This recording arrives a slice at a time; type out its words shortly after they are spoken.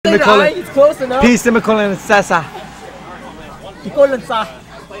semicolon. It's close enough. P semicolon sasa. Picolon sa.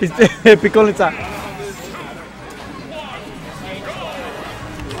 Picolon sa.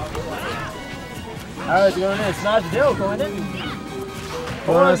 Alright, going in. Smashfest going in.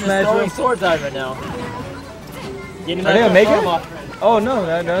 Or just throwing swords out right now. Are they gonna make it? Oh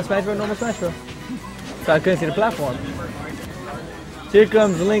no, no Smash Bros, normal Smash Bros. So I couldn't see the platform. Here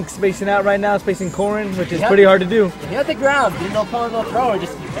comes Link spacing out right now, spacing Corrin, which is pretty hard to do. He had the ground, didn't no pull, no throw,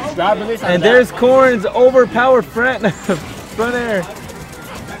 just grab release. And there's Corrin's overpowered front air.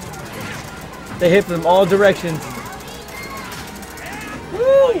 They hit from all directions.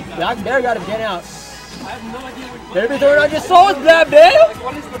 Woo! Blackbear got him getting out. Better be throwing out your swords, Blackbear!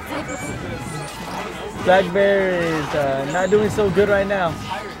 Blackbear is not doing so good right now.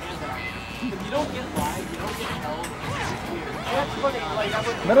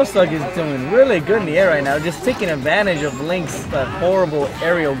 Metal Slug is doing really good in the air right now, just taking advantage of Link's horrible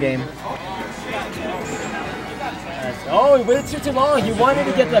aerial game. Oh, he waited too long. He wanted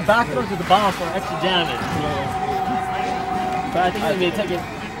to get that back throw to the bomb for extra damage. But I think he may take it.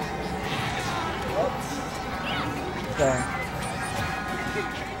 Okay.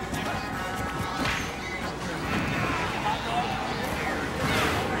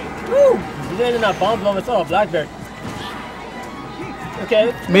 Woo! He didn't have bomb blow himself, Blackbear.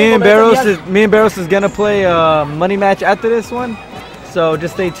 Okay. Me and Barros is gonna play a money match after this one, so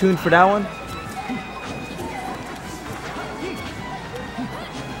just stay tuned for that one.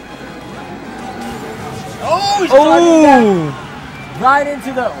 Oh, he's that right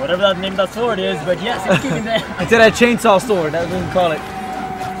into the whatever that name of that sword is, but yes, he's keeping that. Into that chainsaw sword, that's what we call it.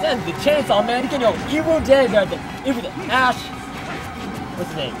 Yeah, the chainsaw man, you can know Evil Dead, Evil Dead, Ash. What's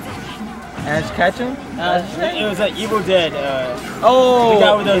his name? Ash Ketchum? It was an Evil Dead. Oh, the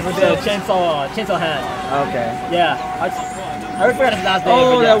guy with the chainsaw hand. Okay. Yeah, I forgot his last name.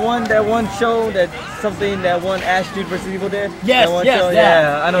 Oh, that one show, that one Ash dude versus Evil Dead. Yes, that one yes, show?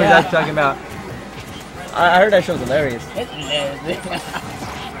 Yeah, I know what you're talking about. I heard that show's hilarious.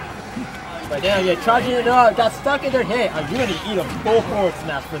 But then you're charging it up, got stuck in their head. I'm gonna eat a full forward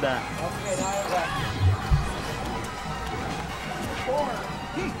smash for that.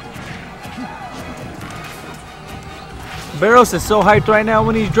 Barros is so hyped right now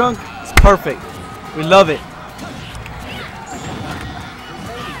when he's drunk. It's perfect. We love it.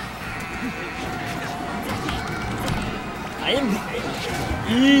 I am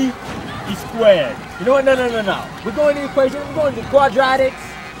E squared. You know what? No. We're going to the equation. We're going to the quadratics.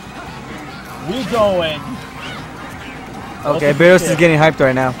 We going. Okay, Barros is getting hyped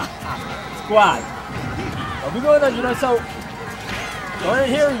right now. Squad. We're going on, so going in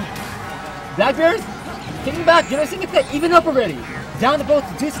here. Blackbear's kicking back. Sing it even up already. Down to both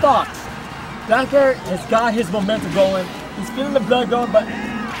 2 stocks. Blackbear has got his momentum going. He's feeling the blood going, but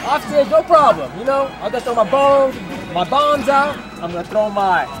off stage, no problem. I'm gonna throw my bombs out. I'm gonna throw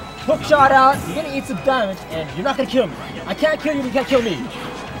my hook shot out. You're gonna eat some damage, and you're not gonna kill me. I can't kill you, you can't kill me.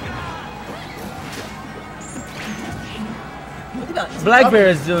 Look at that. Blackbear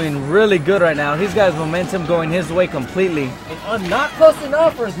is doing really good right now. He's got his momentum going his way completely. And not close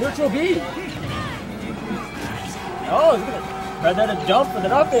enough for his neutral B. Oh, he's gonna rather than jump for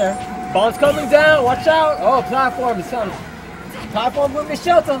that up there. Bomb's coming down, watch out. Oh, platform is coming. Platform moving to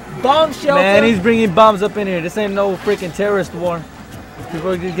shelter. Bomb shelter. Man, he's bringing bombs up in here. This ain't no freaking terrorist war.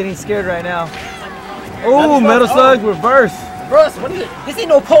 People are getting scared right now. Oh, Metal Slug reverse. Reverse, what is it? This ain't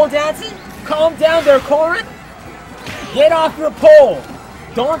no pole dancing. Calm down there, Corrin. Get off your pole.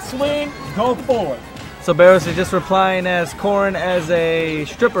 Don't swing, go forward. So Barros is just replying as Corrin as a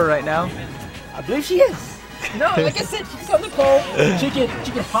stripper right now. I believe she is. No, like I said, she's on the pole. She can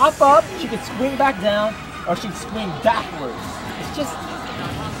hop up, she can swing back down, or she can swing backwards. It's just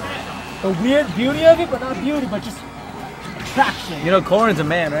the weird beauty of it, but not beauty, but just attraction. Corrin's a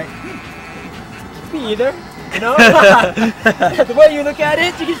man, right? Me either. The way you look at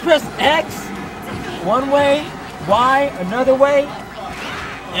it, you can press X one way, Y another way,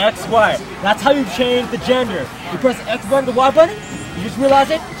 X, Y. That's how you change the gender. You press the X button, the Y button, you just realize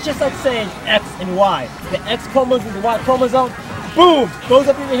it's just like saying X and Y. The X chromosome and the Y chromosome, boom, goes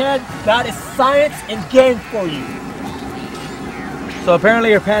up in your head. That is science and game for you. So apparently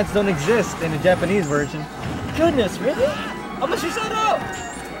your pants don't exist in the Japanese version. Goodness, really? How much you set up?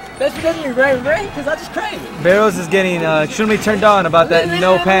 That's because you're right? Because I just crazy. Barros is getting extremely turned on about that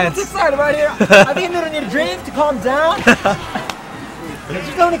no pants. I'm excited right here. I think I'm gonna need a drink to calm down. They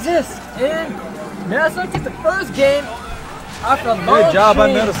just don't exist. And Metal Slug takes the first game after a long Good job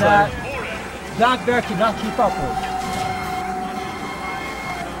on Metal Slug. Blackbear could not keep up with.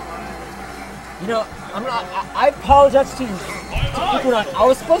 I apologize to Equinox. I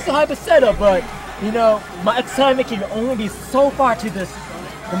was supposed to hype a setup, but you know, my excitement can only be so far to the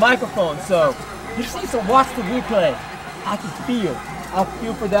microphone. So you just need to watch the replay. I can feel. I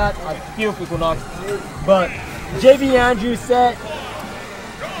feel for that. I feel for Equinox. But Jbandrew set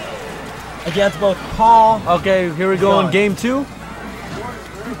against both Paul. Okay, here we go in game 2.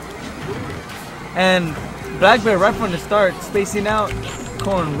 And Blackbear right from the start, spacing out,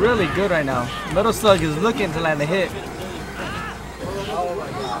 going really good right now. Metal Slug is looking to land a hit.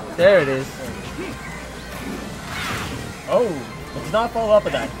 There it is. Oh, it did not follow up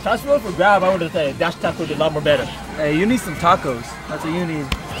with that. Touch roll for grab, I would have said dash tackle did a lot more better. Hey, you need some tacos. That's what you need.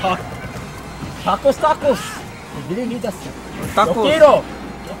 Tacos. You really need that. Tacos. Yo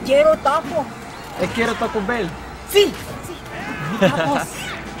quiero taco. Te quiero Taco Bell. Sí. Tacos.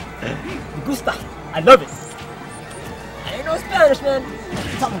 Me gusta. I love it. I ain't no Spanish, man.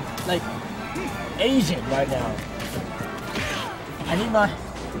 I'm talking like Asian right now. I need my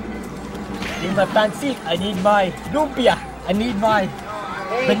pancit. I need my lumpia. I need my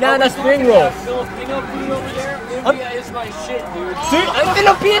banana spring rolls. Filipino food over there? Lumpia is my shit, dude. See, I'm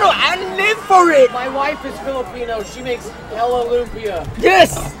Filipino. I live for it. My wife is Filipino. She makes hella lumpia.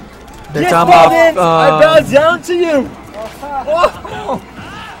 Yes. They're Yes, talking about, Bobby. I bow down to you. Oh.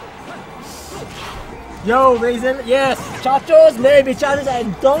 Yo, Raisin, yes, chachos, maybe chachos. I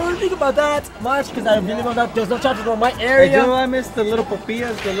don't think about that much because I really know that there's no chachos in my area. Hey, you know what I miss? The little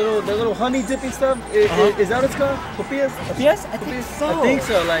papillas, the little honey dipping stuff. Is that what it's called? Papillas? Papillas? I think so. I think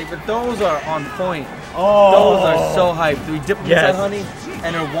so. Like, but those are on point. Oh, Those are so hyped. We dip them Yes. inside honey,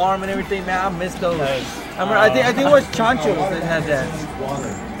 and they're warm and everything. Man, I miss those. Nice. I think it was Chanchos that had that.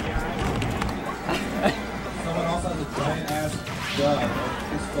 Someone else has a giant ass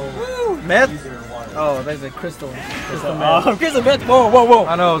crystal. Meth? Oh, that's a crystal. Crystal meth. Whoa.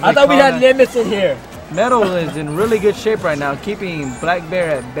 I know. I thought we had limits in here. Metal is in really good shape right now, keeping Blackbear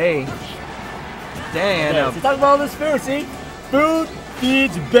at bay. Dang. Yes, you talk about all this food, see? Food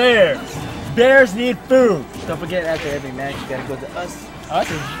feeds bears. Bears need food. Don't forget, after every match, you gotta go to us. Us?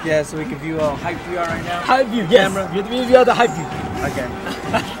 Yeah, so we can view how hyped we are right now. Hype view, yes. Camera. You have the hype view. Okay.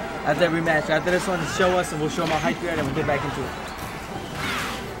 After every match, after this one, show us and we'll show them how hyped we are, then we'll get back into it.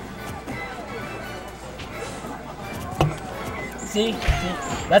 See,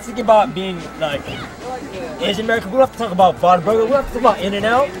 let's think about being like Asian American. We don't have to talk about Burger. We don't have to talk about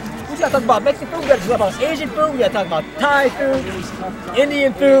In-N-Out. We gotta talk about Mexican food. We gotta talk about Asian food. We gotta talk about Thai food,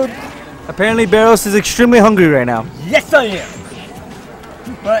 Indian food. Apparently, Barros is extremely hungry right now. Yes, I am.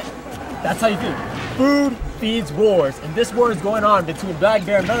 But that's how you feel. Food feeds wars, and this war is going on between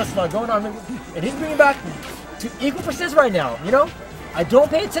Blackbear and Metal Slug going on, and he's bringing back to equal percents right now. You know, I don't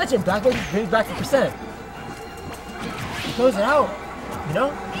pay attention. Blackbear brings back the percent. He throws it out. You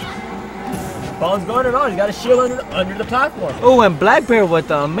know, ball's going on. You got a shield under the platform. Oh, and Blackbear with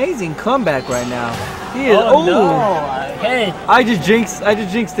the amazing comeback right now. He is. Oh, Oh, no. Hey, I just jinxed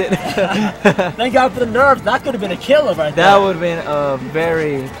it. thank God for the nerfs. That could have been a killer right there. That would have been a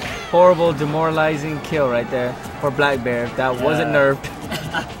very horrible, demoralizing kill right there for Blackbear if that wasn't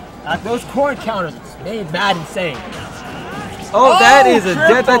nerfed. Those corn counters made mad insane. Oh, that is a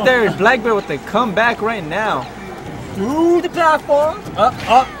death triple. right there. Blackbear with the comeback right now. Through the platform, up,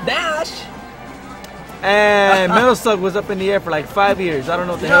 dash. And Metal Slug was up in the air for like 5 years. I don't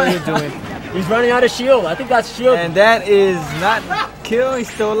know what the hell he was doing. He's running out of shield. I think that's shield. And that is not kill. He's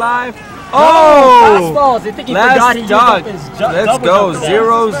still alive. Fast Oh! balls. I think he forgot he Last used up dog. his Let's double go. jump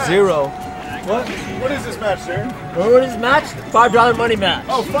for that. 0-0. What is this match, sir? What is this match? $5 money match.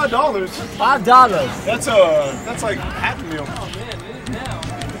 Oh, $5. $5. That's like half a meal. Oh man, it is now.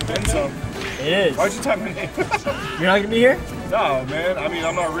 Then some. It is. Why'd you type my name? You're not gonna be here? No, man. I mean,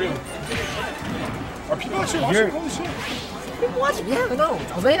 I'm not real. Are people actually watching? Holy shit. People watching? Yeah, I know.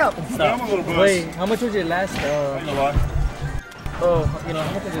 I was laid up and Yeah, stuff. I'm a little buzzed. Wait, how much was your last? I ain't gonna lie. Oh, you know,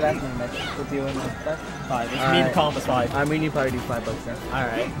 how much was your last money match with you and that? $5. It's me Alright. and Colin was $5. I mean, you probably do $5 then.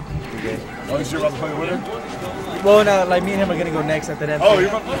 Alright. You're good. Oh, is you about to play with her? Well, no, like me and him are gonna go next after that. Oh, you're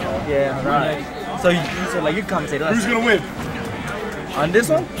about to play? Yeah. Right. So like you commentate. Who's gonna win? On this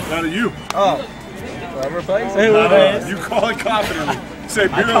one? Out of you. Oh. Whoever plays? You call it confidently. Say,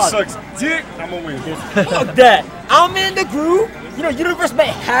 Bureau call it. sucks dick, I'm gonna win. Fuck that. I'm in the groove. You know, Universe may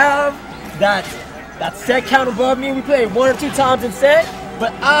have that set count above me. We play 1 or 2 times in set,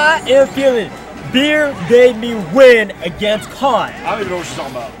 but I am feeling it. Beer made me win against Con. I don't even know what she's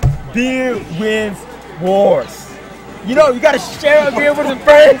talking about. Beer wins wars. You know, you gotta share a beer with some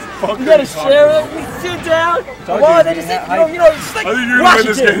friends. You gotta share it. We sit down. Well, they just sit, you know, it's like I think you're gonna win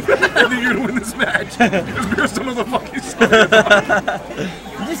this Washington. game. I think you're gonna win this match. Because Beer's still know the fucking story.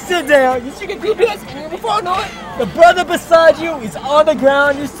 You sit down. You can do this. And before I know it, the brother beside you is on the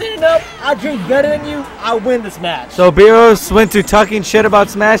ground. You're sitting up. I drink better than you. I win this match. So Biros went to talking shit about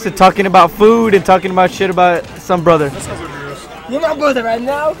Smash to talking about food and talking about shit about some brother. You're my brother right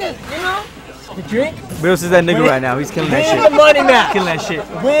now. Okay, you know. The drink. Biros is that nigga right now. He's killing that shit. Win the money match. Killing that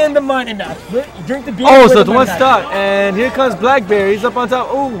shit. Win the money match. Drink the beer. Oh, so it's one stock, and here comes Blackbear. He's up on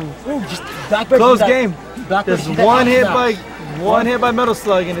top. Ooh, just Blackbear. Close game. There's one hit by Metal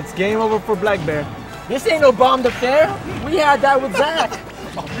Slug, and it's game over for Blackbear. This ain't no bombed affair. We had that with Zach.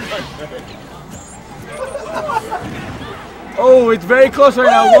 Oh, it's very close right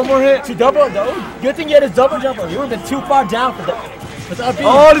now. One more hit. To double though. Good thing you had his double jumper. You would have been too far down for the up B.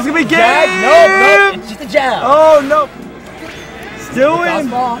 Oh, this is gonna be game. Nope. It's just a jab. Oh no. Still win.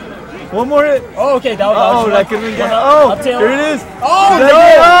 One more hit. Oh, okay. That was. Oh, that could have been game. Oh, here it is. Oh no.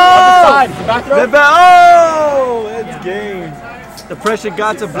 Back throw. Oh, it's game. The pressure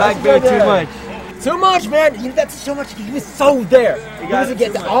got to Blackbear too much. Too much, man. That's so much. He was so there. He doesn't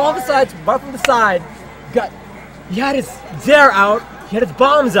get to all the sides, right from the side. He had his dare out. He had his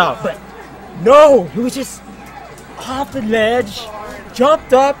bombs out, but no, he was just off the ledge,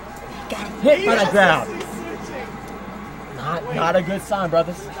 jumped up, got hit by the ground. Not a good sign,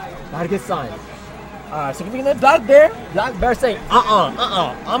 brothers. Not a good sign. Alright, so we're gonna Blackbear. Blackbear saying,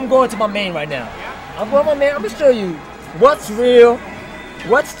 I'm going to my main right now. I'm going to my main. I'm gonna show you what's real,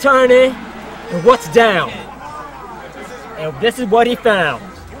 what's turning, and what's down. And this is what he found.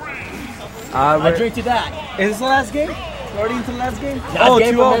 I drink to that. Is this the last game? Already into the last game? Last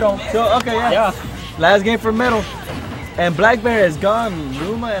game for middle. Okay, yeah. Last game for middle. And Blackbear has gone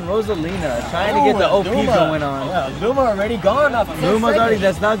Luma and Rosalina trying to get the OP going on. Yeah, Luma already gone up. Luma's already,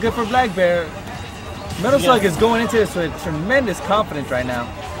 that's not good for Blackbear. Metal Slug is going into this with tremendous confidence right now.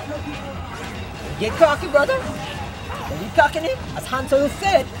 Get cocky, brother. When you cocking it, as Hanzo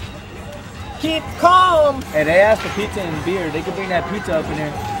said, keep calm. Hey, they asked for pizza and beer. They could bring that pizza up in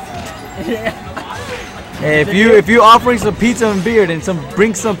here. Hey, if you offering some pizza and beer, then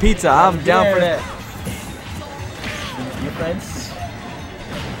bring some pizza. I'm down for that. Your friends.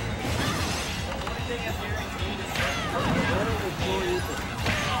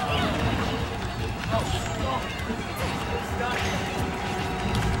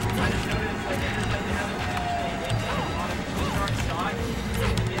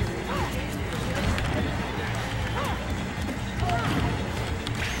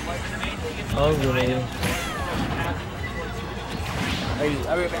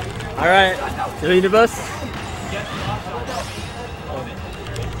 Alright, to the bus.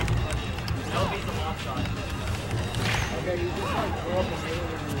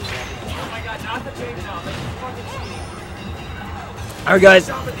 Alright guys,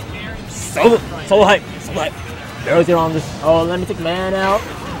 so hype. Barrels here on this. Oh, let me take man out.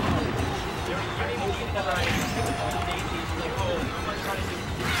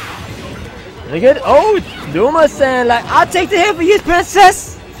 Really good. Oh, Luma saying like, I'll take the hit for you,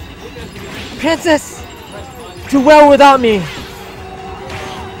 princess. Princess, do well without me.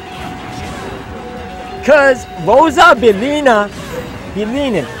 Cause Rosa be leaning.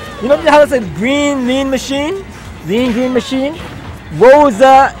 You know how it's a green lean machine? Lean green machine?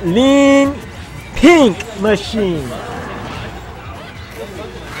 Rosa lean pink machine.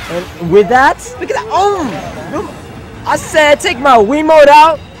 And with that, look at that. Oh, I said take my Wiimote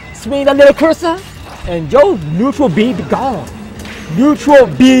out, swing that little cursor, and yo, neutral B be gone. Neutral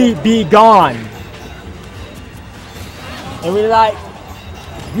B be gone. And we're like,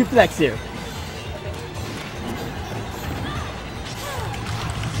 reflex here.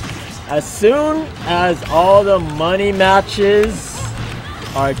 As soon as all the money matches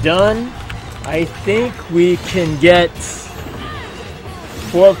are done, I think we can get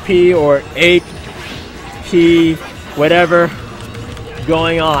 4P or 8P, whatever,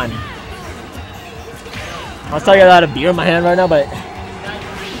 going on. I'll tell you I got a beer in my hand right now, but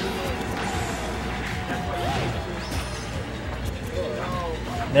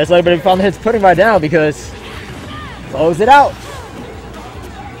that's like, but if I'm his pudding right now because close it out.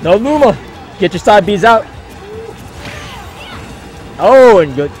 No Luma. Get your side Bs out. Oh,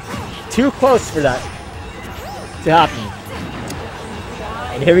 and good. Too close for that to happen.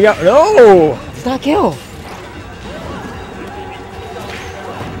 And here we go. No! It's not kill.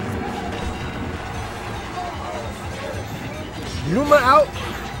 Luma out.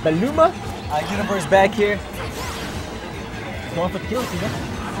 But Luma. Universe back here. Going for the kill, see that?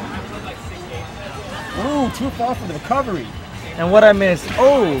 Ooh, too far for the recovery. And what I missed?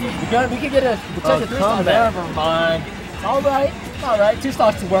 Oh, we can get a check the comeback. Never mind. All right. 2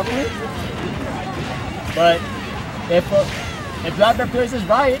 stocks to work with. But if If Blackbear plays this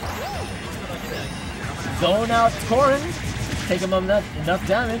right, zone out Corin, take him enough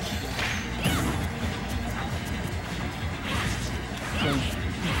damage.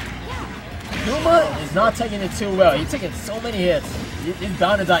 Numa is not taking it too well. He's taking so many hits. He's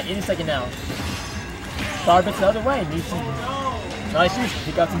bound to die any second now. Starbits the other way. Needs some nice use.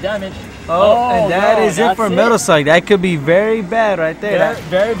 He got some damage. Oh, and that is it for Metal Slug. That could be very bad right there.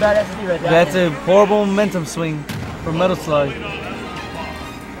 Very bad SD right there. That's a horrible momentum swing for Metal Slug.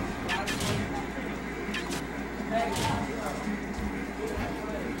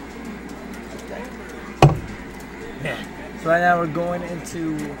 So right now we're going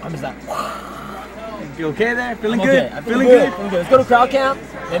into. I'm just like. You okay there? Feeling I'm good? Okay. I'm feeling good. Let's go to crowd cam.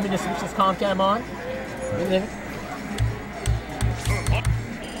 Let me just switch this comp cam on.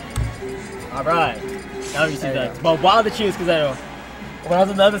 Alright. Now you see that. But wild to choose because I know. When I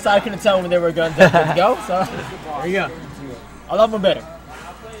was on the other side, I couldn't tell when they were going to go. So there you go. I love them better.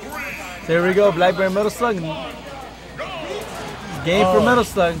 So here we go. Blackbear Metal Slug. Game for Metal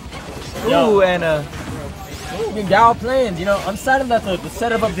Slug. Ooh, and Gal Plains, you know, I'm sad that the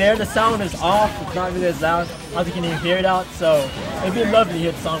setup up there, the sound is off. It's not really as loud. I don't think you can even hear it out. So it'd be lovely to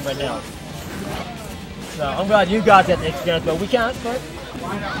hear the song right now. So I'm glad you guys get the experience, but we can't. But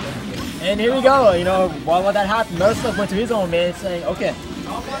and here we go. You know, while that happened, Metal Slug went to his own man, saying, "Okay,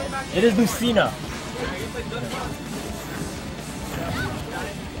 it is Lucina.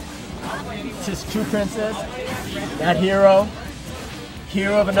 It's his true princess, that hero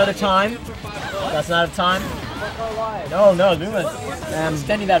of another time. That's not a time. No, Luma's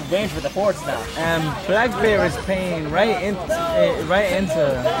extending that range with the forts now. And Blackbear is paying right into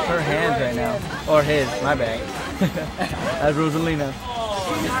her hands right now, or his. My bad. That's Rosalina.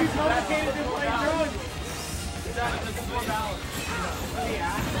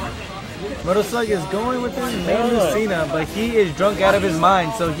 Metal Slug is going with his main Lucina, but he is drunk out of his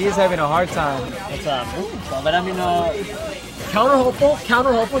mind, so he is having a hard time. But I mean, counter hopeful,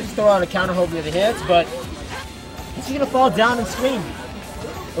 just throw out a counter hopeful with the hits, but he's gonna fall down and swing.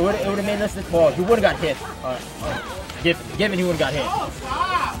 It would have made less than, well, he would have got hit. Given he would have got hit.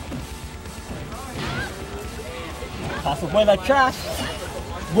 Toss away like trash.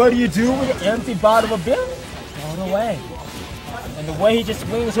 What do you do with an empty bottle of beer? Throw it away. And the way he just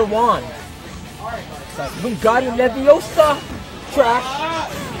swings her wand. It's like Wingardium Leviosa. Trash.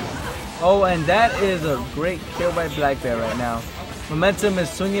 Oh, and that is a great kill by Blackbear right now. Momentum is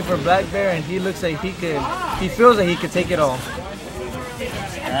swinging for Blackbear, and he looks like he feels like he could take it all.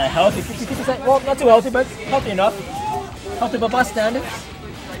 Healthy, 50%. Well, not too healthy, but healthy enough. Healthy by my standards.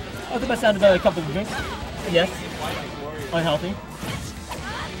 Healthy by standards, a couple of drinks. Yes. Unhealthy.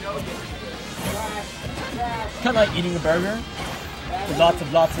 Kind of like eating a burger with lots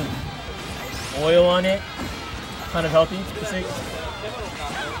of oil on it. Kind of healthy, you see.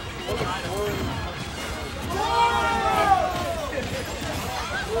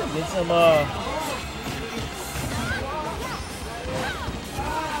 Get some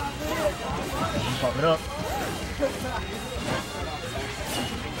pop it up.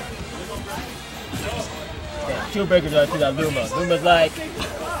 Yeah, shield breakers are to that Luma. Luma's like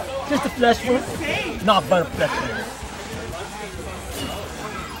just a flesh wound, not but a flesh wound.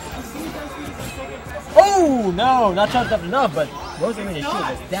 Oh no, not charged up enough, but Rosalina's shield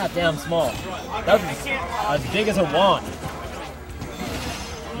was that damn small. That was as big as her wand.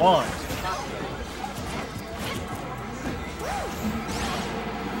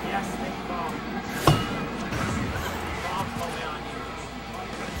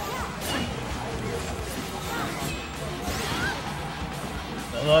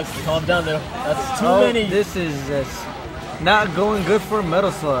 Calm down there. That's too many. This is not going good for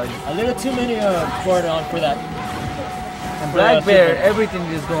Metal Slug. A little too many forward on for that. And Blackbear, everything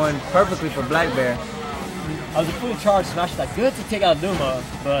is going perfectly for Blackbear. I was a fully charged Smash attack. Good to take out Luma,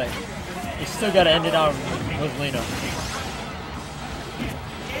 but you still gotta end it out with Lena.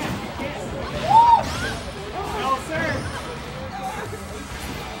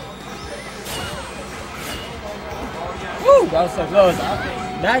 Woo! That was so close.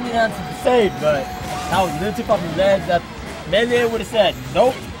 99 to save, but that was a little too far from the ledge. That Melee would have said,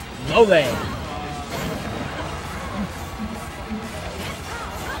 nope, no leg.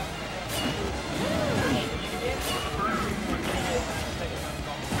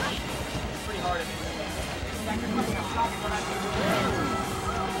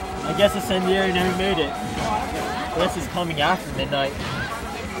 I guess Incendiary never made it. This is coming after midnight.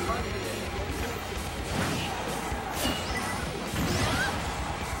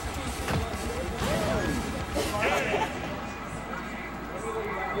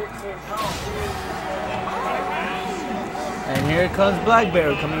 And here here comes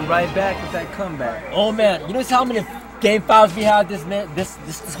Blackbear coming right back with that comeback. Oh man, you notice how many game fives we had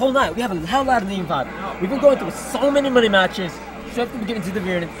this whole night? We have a hell lot of game five. We've been going through so many money matches. Straight from the beginning to the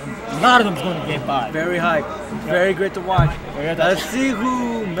very end. A lot of them's going to game five. Very hype. Very great to watch. Let's see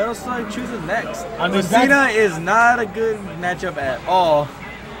who Metal Slug chooses next. I mean, Lucina is not a good matchup at all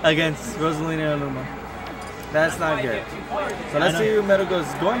against Rosalina and Luma. That's not good. So let's see who Metal goes.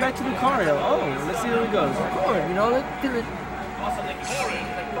 Going back to Lucario. Oh, let's see who he goes. Corn, you know, let's do it.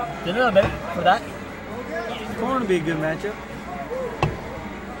 Did a little bit for that. Corn would be a good matchup.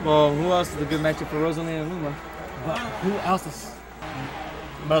 Well, who else is a good matchup for Rosalina and Luma? But who else is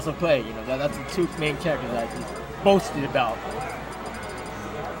must have played? You know, that's the two main characters that I just boasted about.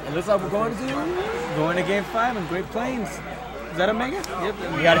 It looks like we're going to Game 5 in Great Plains. Is that a Mega? Yep.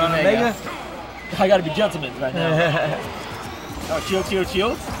 We gotta be Mega. I gotta be gentlemen right now. Oh, shield.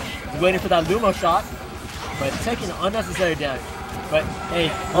 He's waiting for that Luma shot, but taking unnecessary damage. But hey,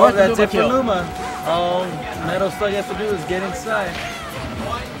 that's it for Luma. All Metal Slug has to do is get inside.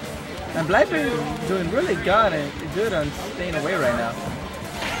 And Blackbear is doing really good on staying away right now.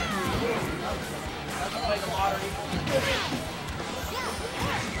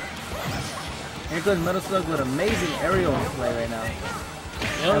 Here goes Metal Slug with amazing aerial play right now.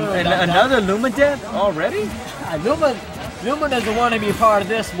 And another Luma death already? Luma doesn't want to be a part of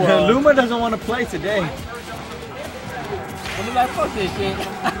this world. Luma doesn't want to play today. I'm like, fuck this shit.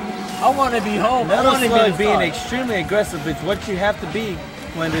 I want to be home. Metal Slug being extremely aggressive is what you have to be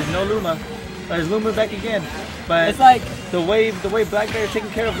when there's no Luma. There's Luma back again. But it's like the way Blackbear is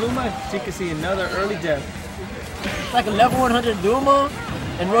taking care of Luma, she can see another early death. It's like a level 100 Luma,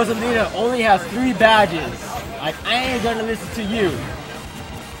 and Rosalina only has 3 badges. Like, I ain't gonna listen to you.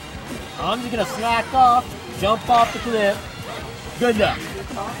 I'm just gonna slack off, jump off the cliff. Good luck.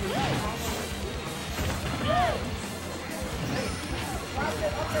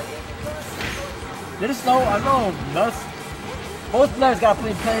 Little slow, I know. Most players gotta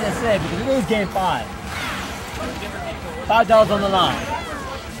play plain and safe because it is game 5. $5 on the line.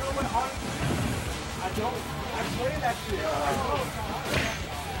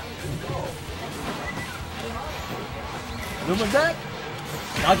 Luma back.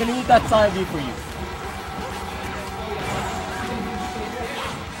 Not gonna use that side view for you.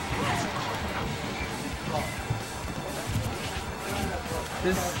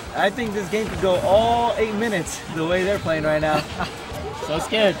 I think this game could go all 8 minutes the way they're playing right now. So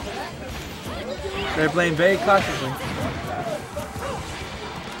scared. They're playing very cautiously.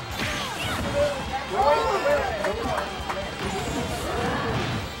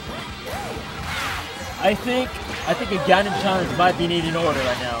 I think a Ganon challenge might be needed in order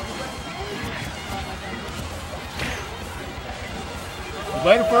right now.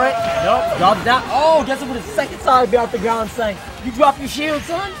 Waiting for it. Nope. Drops down. Oh, gets it with his second side be off the ground saying, "You drop your shield,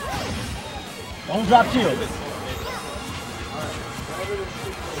 son. Don't drop shield."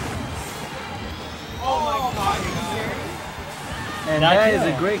 And that is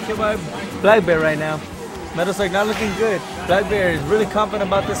a great kill by Blackbear right now. Metal Slug not looking good. Blackbear is really confident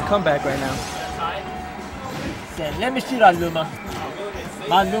about this comeback right now. Said, "Let me shoot at Luma.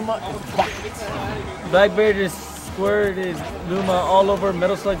 My Luma is bucket." Blackbear just squirted Luma all over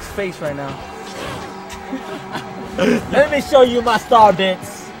Metal Slug's face right now. Let me show you my star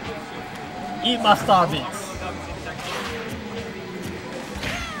bits. Eat my star bits.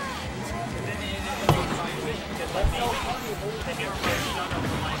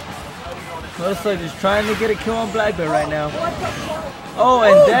 Metal Slug is trying to get a kill on Blackbear right now. Oh,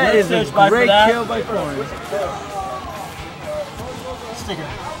 and that is a great kill by Corn. Sticker.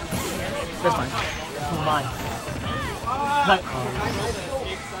 That's fine. That's mine. Like,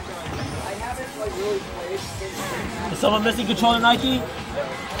 is someone missing controller Nike?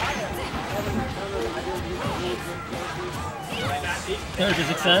 There's his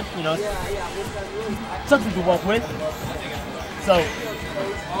extent, you know. Something to work with. So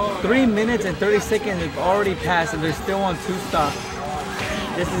 3 minutes and 30 seconds have already passed and they're still on 2 stocks.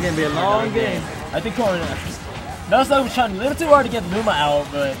 This is gonna be a long game. I think Corn Metal Slug was trying a little too hard to get Luma out,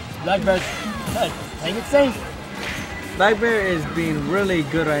 but Blackbear's playing it safe. Blackbear is being really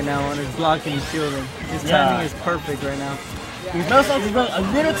good right now on his blocking and shielding. His timing is perfect right now. Metal Slug is running a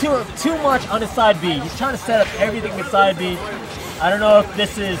little too much on his side B. He's trying to set up everything with side B. I don't know if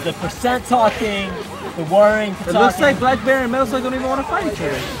this is the percent talking, the worrying. It looks like Blackbear and Metal Slug don't even want to fight each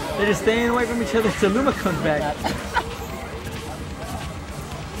other. They're just staying away from each other till Luma comes back.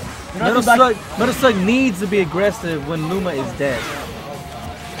 Metal Slug needs to be aggressive when Luma is dead.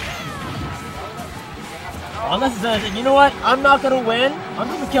 Unless it's anything, you know what? I'm not gonna win. I'm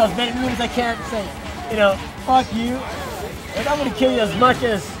gonna kill as many Lumas as I can. Say, you know, fuck you. And I'm gonna kill you as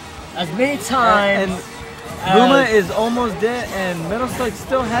many times. And Luma is almost dead, and Metal Slug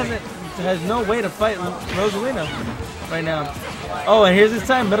still has no way to fight Rosalina right now. Oh, and here's his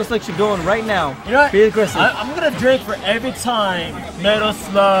time. Metal Slug should go in right now. You know what? Be aggressive. I'm gonna drink for every time Metal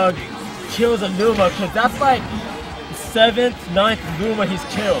Slug kills a Luma, because that's like the 7th, 9th Luma he's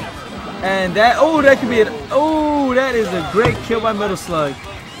killed. And that could be it. Oh, that is a great kill by Metal Slug.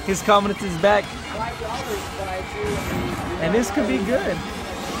 His confidence is back. And this could be good.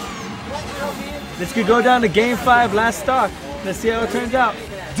 This could go down to game 5, last stock. Let's see how it turns out.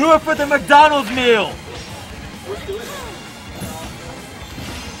 Do it for the McDonald's meal!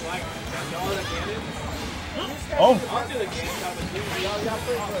 Oh!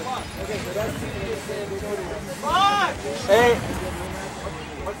 Hey!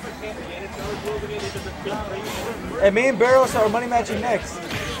 And me and Barrows are money matching next.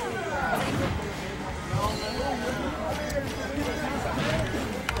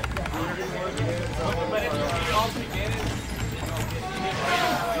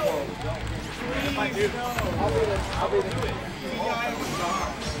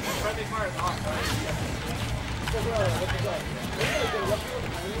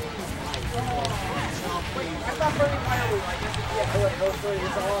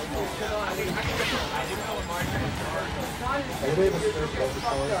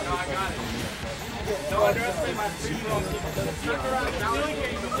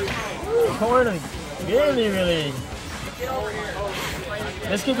 Corner really.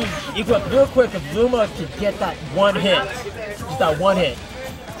 This could be equal up real quick if Luma could get that one hit. Just that one hit.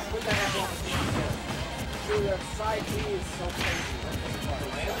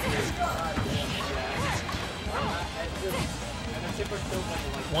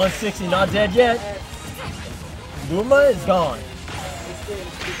 $160, not dead yet. Luma is gone.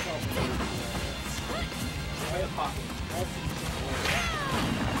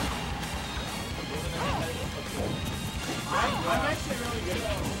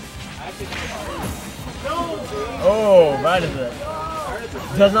 Oh, right into it.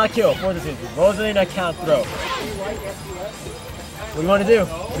 Does not kill for the season. Rosalina can't throw. What do you want to do?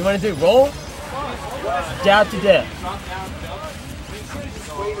 What do you want to do? Roll? Jab to death.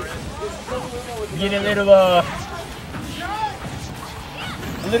 Get a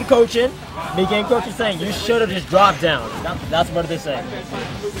little coaching. Mid-game coach is saying you should have just dropped down. That's what they're saying.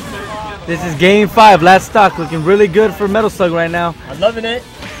 This is game 5, last stock, looking really good for Metal Slug right now. I'm loving it.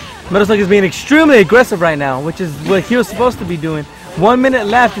 Metal Slug is being extremely aggressive right now, which is what he was supposed to be doing. 1 minute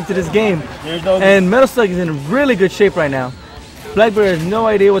left into this game, and Metal Slug is in really good shape right now. Blackbear has no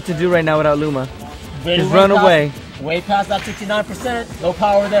idea what to do right now without Luma. Just run away. Way past that 69%, no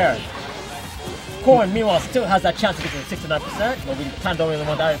power there. Corn, meanwhile, still has that chance to get to the 69%, but we kind of don't really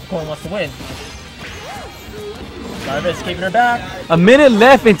want that if Corn wants to win. Jarvis keeping her back. A minute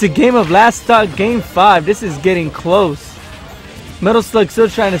left into game of last stock, game 5. This is getting close. Metal Slug still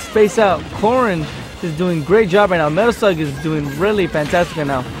trying to space out. Corn is doing a great job right now. Metal Slug is doing really fantastic right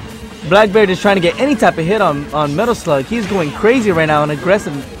now. Blackbear just trying to get any type of hit on Metal Slug. He's going crazy right now on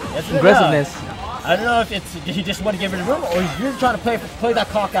aggressiveness. I don't know if did he just want to get rid of room, or he's really trying to play that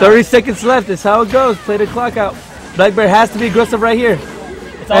clock out. 30 seconds left. That's how it goes. Play the clock out. Blackbear has to be aggressive right here.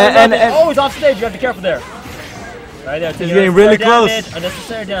 Oh, he's off stage. You have to be careful there. Right there. He's getting really close. Damage,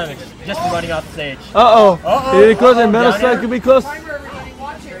 unnecessary damage. Just running off the stage. He's getting closer. Metal Slug could be close.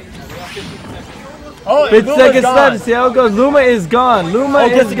 50 seconds left. See how it goes. Luma is gone. Luma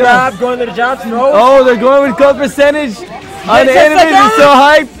is gone. Grab, going to the jab throw. Oh, they're going with close percentage. On the enemy, they're so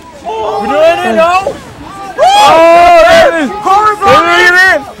hyped. We're doing it, no! Oh, that is! Look at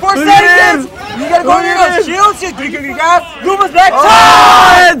it! 4 seconds! You gotta go near those shields! Luma's back! Oh,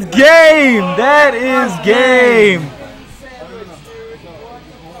 that's game! That is game!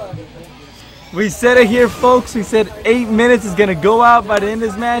 We said it here, folks. We said 8 minutes is gonna go out by the end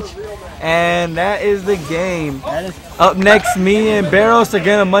of this match. And that is the game. Up next, me and Barrows are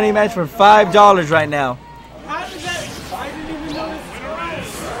gonna money match for $5 right now.